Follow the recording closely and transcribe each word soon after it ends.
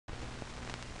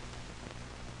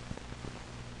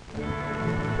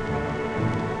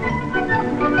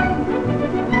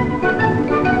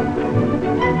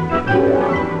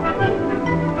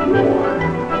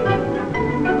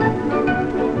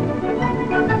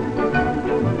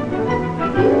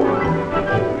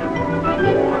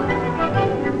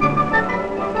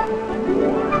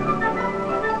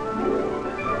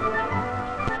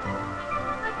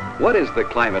What is the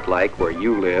climate like where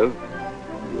you live?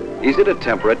 Is it a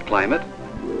temperate climate?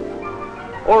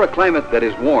 Or a climate that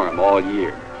is warm all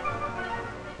year?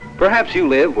 Perhaps you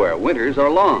live where winters are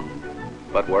long,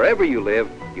 but wherever you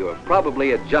live, you have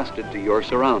probably adjusted to your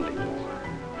surroundings.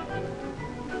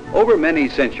 Over many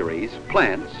centuries,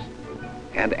 plants,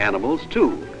 and animals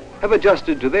too, have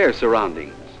adjusted to their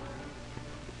surroundings.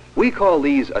 We call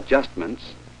these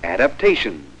adjustments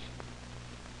adaptations.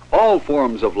 All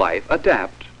forms of life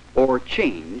adapt or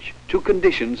change to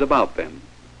conditions about them.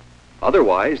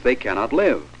 Otherwise, they cannot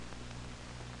live.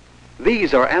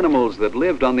 These are animals that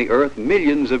lived on the earth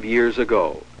millions of years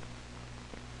ago.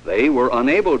 They were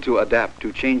unable to adapt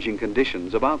to changing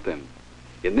conditions about them.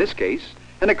 In this case,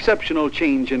 an exceptional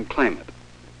change in climate.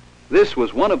 This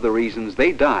was one of the reasons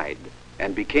they died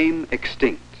and became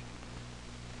extinct.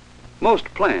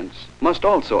 Most plants must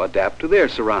also adapt to their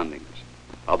surroundings.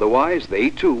 Otherwise, they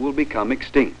too will become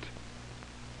extinct.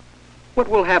 What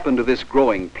will happen to this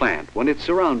growing plant when its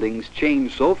surroundings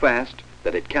change so fast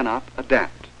that it cannot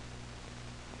adapt?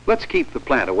 Let's keep the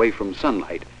plant away from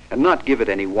sunlight and not give it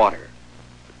any water.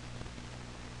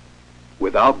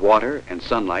 Without water and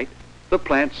sunlight, the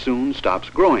plant soon stops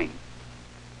growing.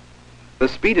 The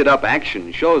speeded up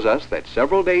action shows us that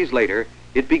several days later,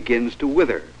 it begins to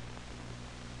wither.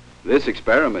 This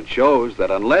experiment shows that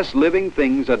unless living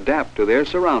things adapt to their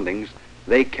surroundings,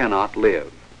 they cannot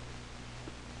live.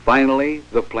 Finally,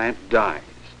 the plant dies.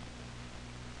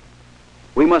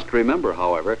 We must remember,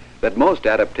 however, that most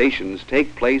adaptations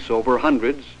take place over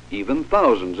hundreds, even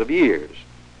thousands of years.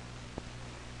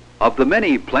 Of the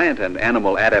many plant and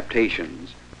animal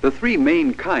adaptations, the three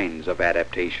main kinds of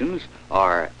adaptations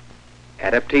are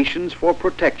adaptations for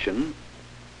protection,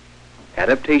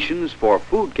 adaptations for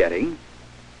food getting,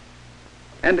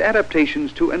 and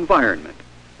adaptations to environment,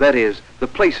 that is, the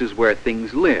places where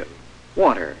things live,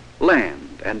 water, land,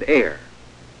 and air.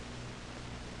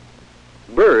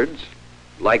 Birds,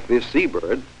 like this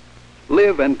seabird,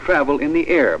 live and travel in the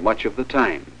air much of the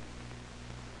time.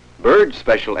 Birds'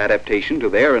 special adaptation to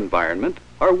their environment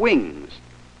are wings.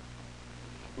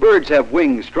 Birds have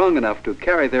wings strong enough to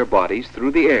carry their bodies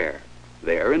through the air,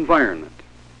 their environment.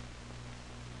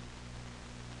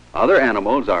 Other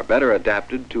animals are better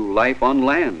adapted to life on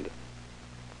land.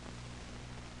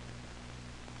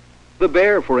 The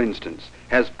bear, for instance,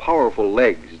 has powerful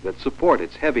legs that support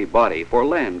its heavy body for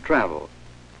land travel.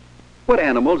 What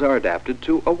animals are adapted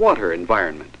to a water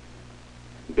environment?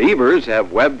 Beavers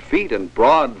have webbed feet and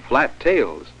broad, flat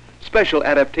tails, special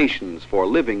adaptations for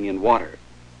living in water.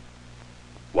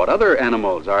 What other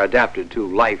animals are adapted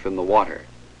to life in the water?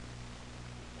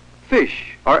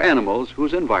 Fish are animals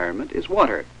whose environment is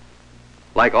water.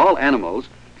 Like all animals,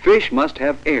 fish must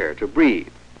have air to breathe.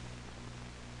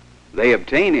 They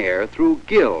obtain air through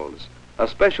gills, a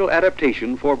special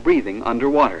adaptation for breathing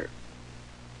underwater.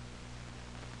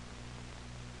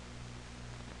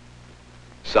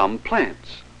 Some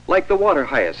plants, like the water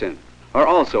hyacinth, are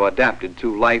also adapted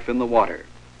to life in the water.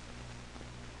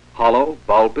 Hollow,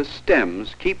 bulbous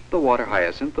stems keep the water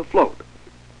hyacinth afloat,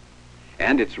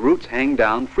 and its roots hang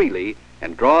down freely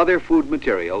and draw their food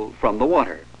material from the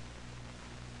water.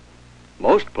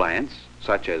 Most plants,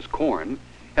 such as corn,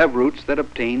 have roots that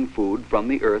obtain food from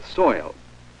the earth's soil.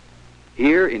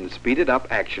 Here, in speeded up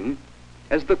action,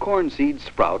 as the corn seeds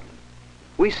sprout,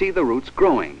 we see the roots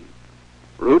growing,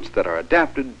 roots that are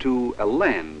adapted to a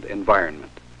land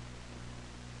environment.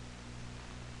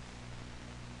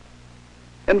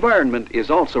 Environment is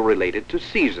also related to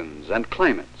seasons and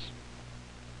climates.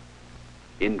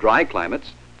 In dry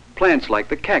climates, plants like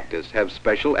the cactus have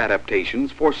special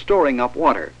adaptations for storing up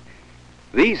water.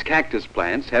 These cactus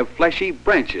plants have fleshy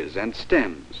branches and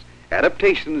stems,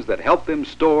 adaptations that help them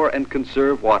store and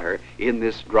conserve water in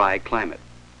this dry climate.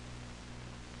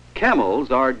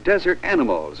 Camels are desert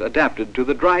animals adapted to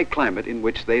the dry climate in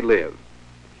which they live.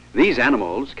 These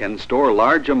animals can store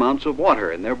large amounts of water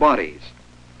in their bodies.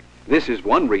 This is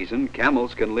one reason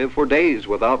camels can live for days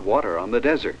without water on the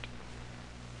desert.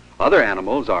 Other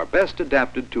animals are best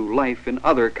adapted to life in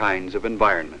other kinds of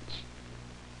environments.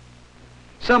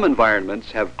 Some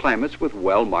environments have climates with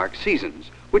well-marked seasons,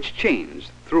 which change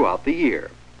throughout the year.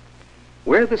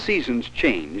 Where the seasons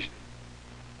change,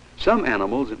 some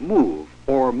animals move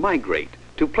or migrate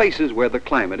to places where the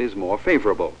climate is more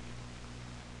favorable.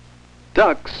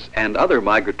 Ducks and other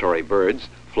migratory birds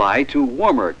fly to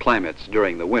warmer climates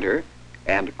during the winter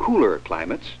and cooler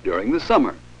climates during the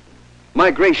summer.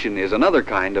 Migration is another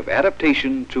kind of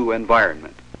adaptation to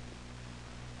environment.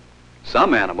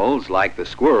 Some animals, like the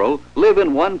squirrel, live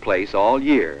in one place all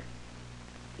year.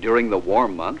 During the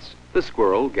warm months, the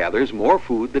squirrel gathers more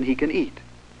food than he can eat.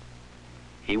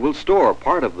 He will store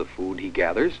part of the food he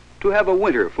gathers to have a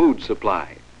winter food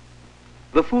supply.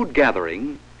 The food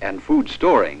gathering and food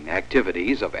storing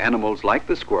activities of animals like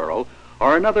the squirrel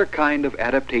are another kind of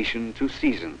adaptation to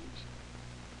seasons.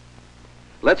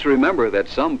 Let's remember that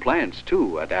some plants,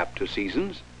 too, adapt to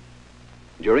seasons.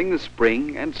 During the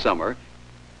spring and summer,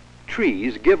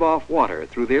 trees give off water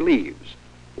through their leaves,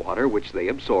 water which they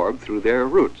absorb through their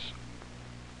roots.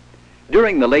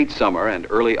 During the late summer and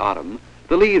early autumn,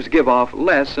 the leaves give off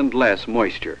less and less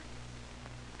moisture.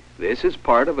 This is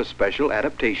part of a special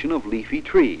adaptation of leafy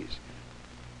trees.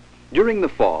 During the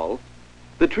fall,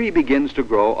 the tree begins to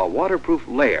grow a waterproof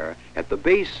layer at the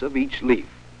base of each leaf,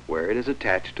 where it is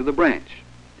attached to the branch.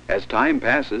 As time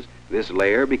passes, this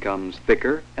layer becomes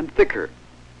thicker and thicker.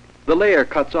 The layer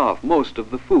cuts off most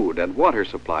of the food and water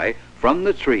supply from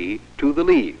the tree to the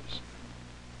leaves.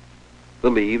 The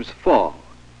leaves fall.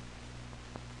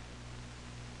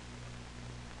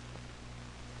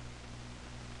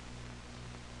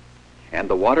 And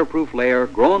the waterproof layer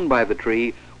grown by the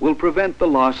tree will prevent the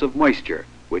loss of moisture,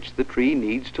 which the tree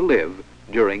needs to live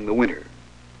during the winter.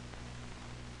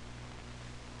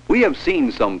 We have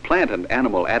seen some plant and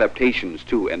animal adaptations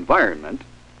to environment.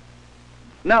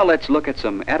 Now let's look at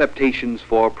some adaptations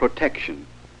for protection.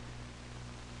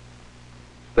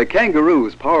 The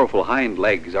kangaroo's powerful hind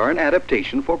legs are an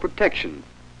adaptation for protection.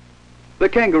 The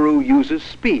kangaroo uses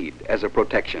speed as a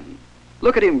protection.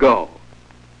 Look at him go.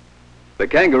 The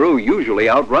kangaroo usually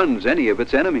outruns any of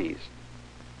its enemies.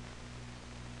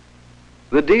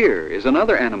 The deer is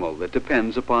another animal that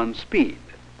depends upon speed,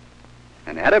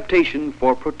 an adaptation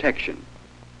for protection.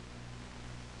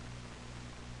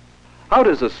 How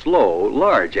does a slow,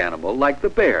 large animal like the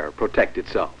bear protect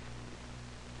itself?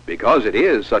 Because it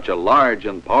is such a large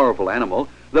and powerful animal,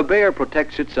 the bear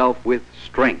protects itself with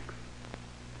strength.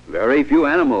 Very few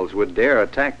animals would dare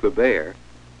attack the bear.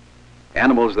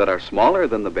 Animals that are smaller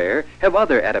than the bear have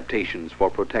other adaptations for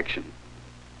protection.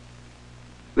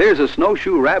 There's a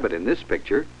snowshoe rabbit in this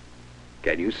picture.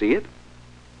 Can you see it?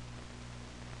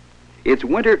 Its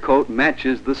winter coat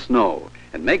matches the snow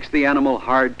and makes the animal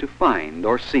hard to find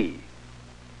or see.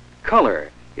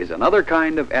 Color is another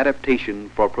kind of adaptation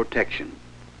for protection.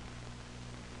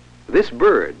 This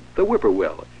bird, the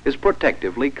whippoorwill, is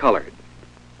protectively colored.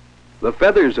 The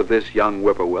feathers of this young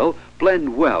whippoorwill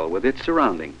blend well with its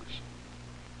surroundings.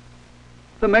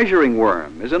 The measuring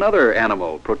worm is another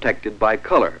animal protected by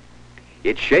color.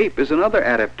 Its shape is another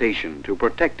adaptation to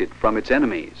protect it from its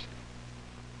enemies.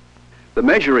 The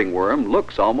measuring worm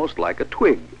looks almost like a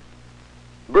twig.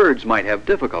 Birds might have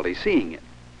difficulty seeing it.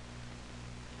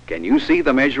 Can you see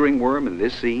the measuring worm in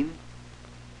this scene?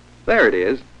 There it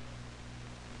is.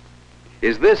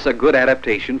 Is this a good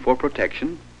adaptation for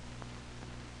protection?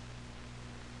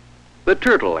 The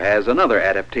turtle has another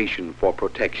adaptation for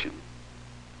protection.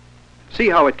 See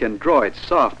how it can draw its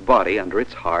soft body under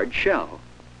its hard shell.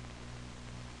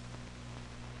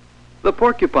 The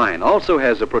porcupine also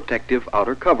has a protective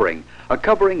outer covering, a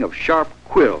covering of sharp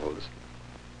quills.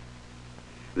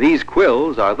 These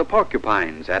quills are the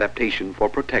porcupine's adaptation for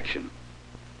protection.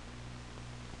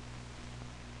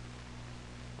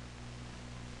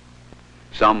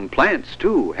 Some plants,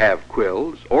 too, have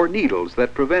quills or needles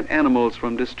that prevent animals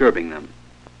from disturbing them.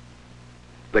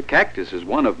 The cactus is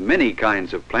one of many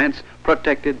kinds of plants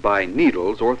protected by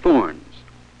needles or thorns.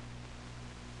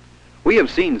 We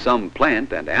have seen some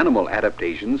plant and animal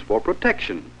adaptations for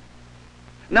protection.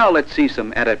 Now let's see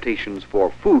some adaptations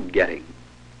for food getting.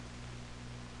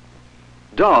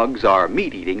 Dogs are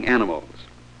meat-eating animals.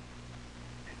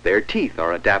 Their teeth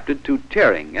are adapted to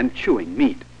tearing and chewing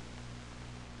meat.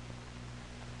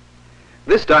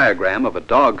 This diagram of a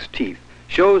dog's teeth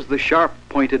shows the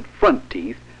sharp-pointed front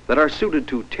teeth that are suited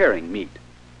to tearing meat.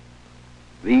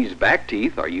 These back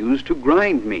teeth are used to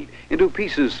grind meat into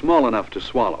pieces small enough to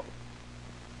swallow.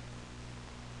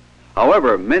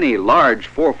 However, many large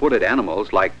four-footed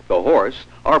animals like the horse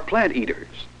are plant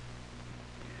eaters.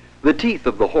 The teeth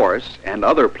of the horse and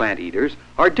other plant eaters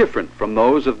are different from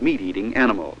those of meat-eating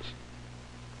animals.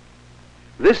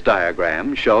 This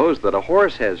diagram shows that a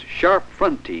horse has sharp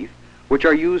front teeth which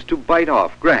are used to bite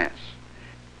off grass,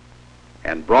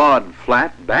 and broad,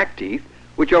 flat back teeth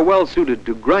which are well suited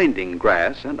to grinding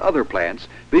grass and other plants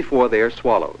before they are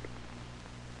swallowed.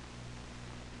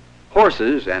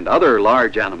 Horses and other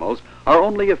large animals are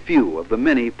only a few of the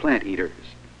many plant eaters.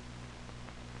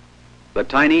 The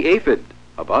tiny aphid,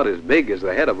 about as big as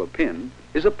the head of a pin,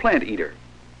 is a plant eater.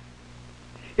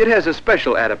 It has a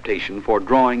special adaptation for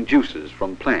drawing juices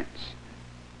from plants.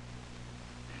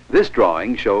 This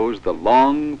drawing shows the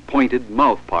long, pointed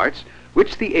mouth parts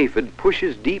which the aphid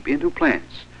pushes deep into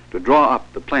plants to draw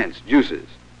up the plant's juices.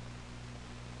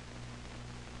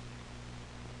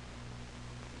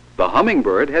 The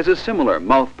hummingbird has a similar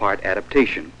mouthpart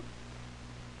adaptation.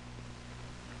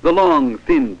 The long,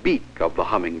 thin beak of the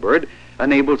hummingbird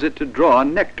enables it to draw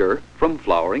nectar from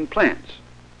flowering plants.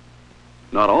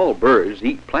 Not all birds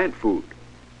eat plant food.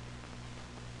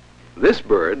 This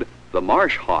bird, the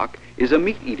marsh hawk, is a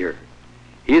meat eater.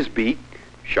 His beak,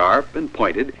 sharp and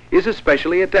pointed, is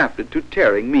especially adapted to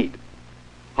tearing meat.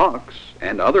 Hawks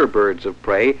and other birds of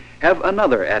prey have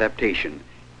another adaptation,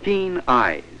 keen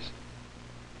eyes.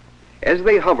 As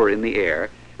they hover in the air,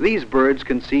 these birds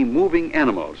can see moving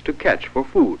animals to catch for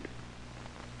food.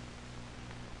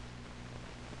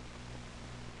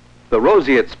 The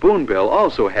roseate spoonbill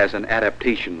also has an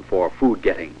adaptation for food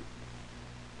getting.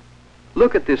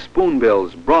 Look at this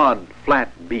spoonbill's broad,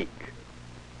 flat beak.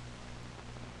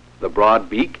 The broad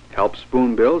beak helps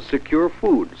spoonbills secure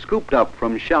food scooped up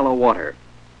from shallow water.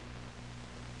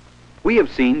 We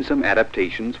have seen some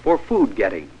adaptations for food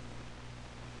getting.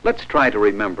 Let's try to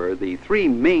remember the three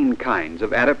main kinds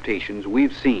of adaptations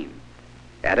we've seen.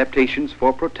 Adaptations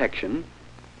for protection,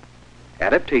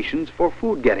 adaptations for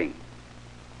food getting,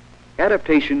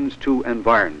 adaptations to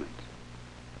environment.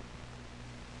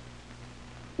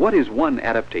 What is one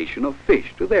adaptation of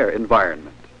fish to their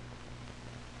environment?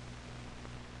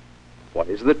 What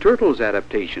is the turtle's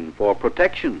adaptation for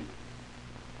protection?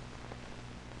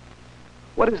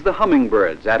 What is the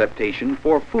hummingbird's adaptation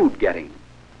for food getting?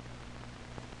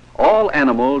 All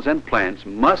animals and plants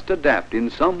must adapt in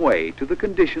some way to the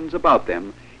conditions about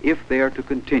them if they are to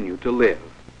continue to live.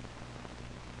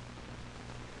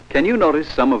 Can you notice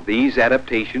some of these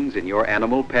adaptations in your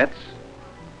animal pets?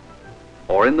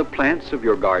 Or in the plants of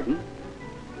your garden?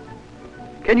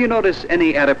 Can you notice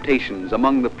any adaptations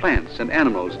among the plants and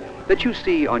animals that you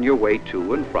see on your way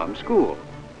to and from school?